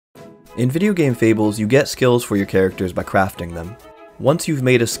In Video Game Fables, you get skills for your characters by crafting them. Once you've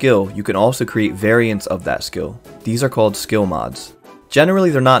made a skill, you can also create variants of that skill. These are called skill mods. Generally,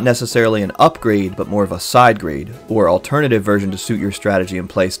 they're not necessarily an upgrade, but more of a side grade, or alternative version to suit your strategy and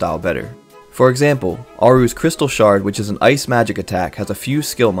playstyle better. For example, Aru's Crystal Shard, which is an ice magic attack, has a few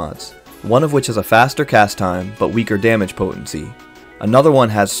skill mods, one of which has a faster cast time, but weaker damage potency. Another one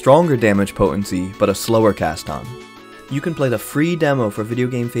has stronger damage potency, but a slower cast time. You can play the free demo for Video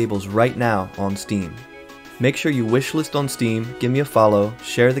Game Fables right now on Steam. Make sure you wishlist on Steam, give me a follow,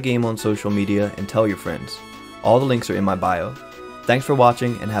 share the game on social media, and tell your friends. All the links are in my bio. Thanks for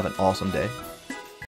watching and have an awesome day.